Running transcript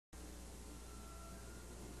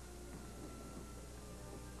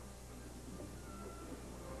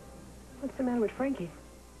the matter with Frankie?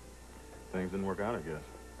 Things didn't work out, I guess.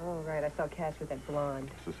 Oh, right. I saw Cash with that blonde.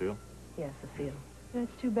 Cecile? Yeah, Cecile.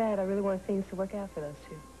 That's too bad. I really want things to work out for those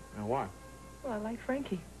two. And why? Well, I like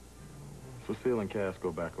Frankie. Cecile and Cass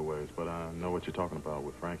go back a ways, but I know what you're talking about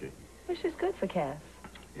with Frankie. Well, she's good for Cass.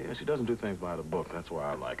 Yeah, she doesn't do things by the book. That's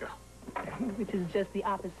why I like her. Which is just the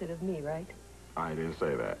opposite of me, right? I didn't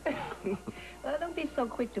say that. Well, don't be so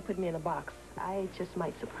quick to put me in a box. I just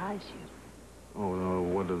might surprise you. Oh, no,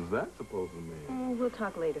 what does that supposed to mean? We'll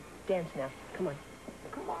talk later. Dance now. Come on.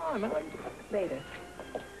 Come on, man. Later.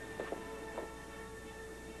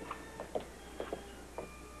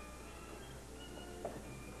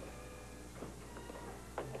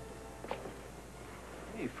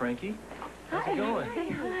 Hey, Frankie. How's it going? Hey,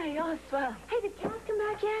 hi. Oh, swell. Hey, did Cass come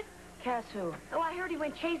back yet? Cass who? Oh, I heard he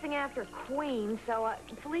went chasing after Queen, so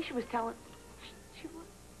Felicia was telling... She was...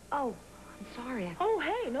 Oh, I'm sorry. Oh,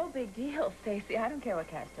 hey, no big deal, Stacey. I don't care what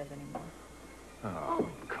Cass does anymore. Oh,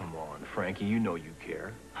 come on, Frankie. You know you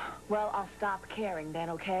care. Well, I'll stop caring then,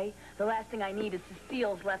 okay? The last thing I need is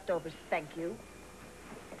Cecile's leftovers, thank you.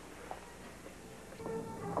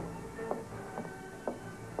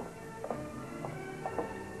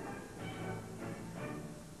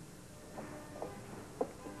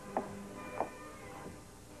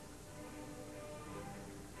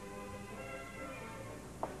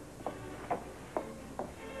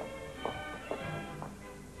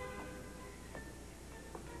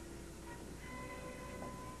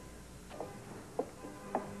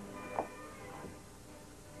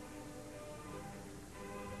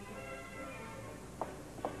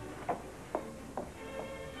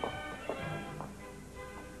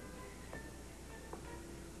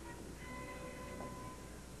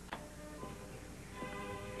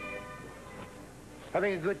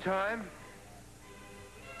 Having a good time?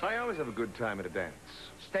 I always have a good time at a dance.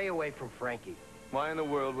 Stay away from Frankie. Why in the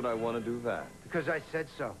world would I want to do that? Because I said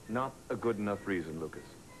so. Not a good enough reason, Lucas.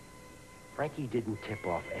 Frankie didn't tip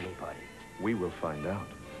off anybody. We will find out.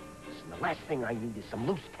 Listen, the last thing I need is some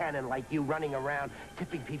loose cannon like you running around,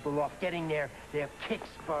 tipping people off, getting their kicks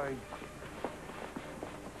by...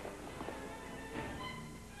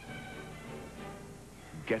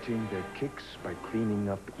 Getting their kicks by cleaning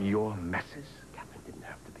up your messes? Catherine didn't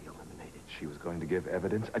have to be eliminated. She was going to give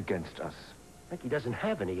evidence against us. Frankie doesn't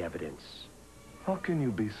have any evidence. How can you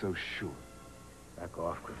be so sure? Back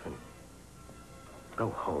off, Griffen. Go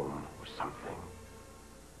home or something.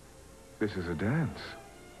 This is a dance.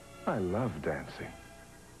 I love dancing.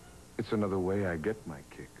 It's another way I get my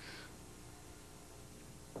kicks.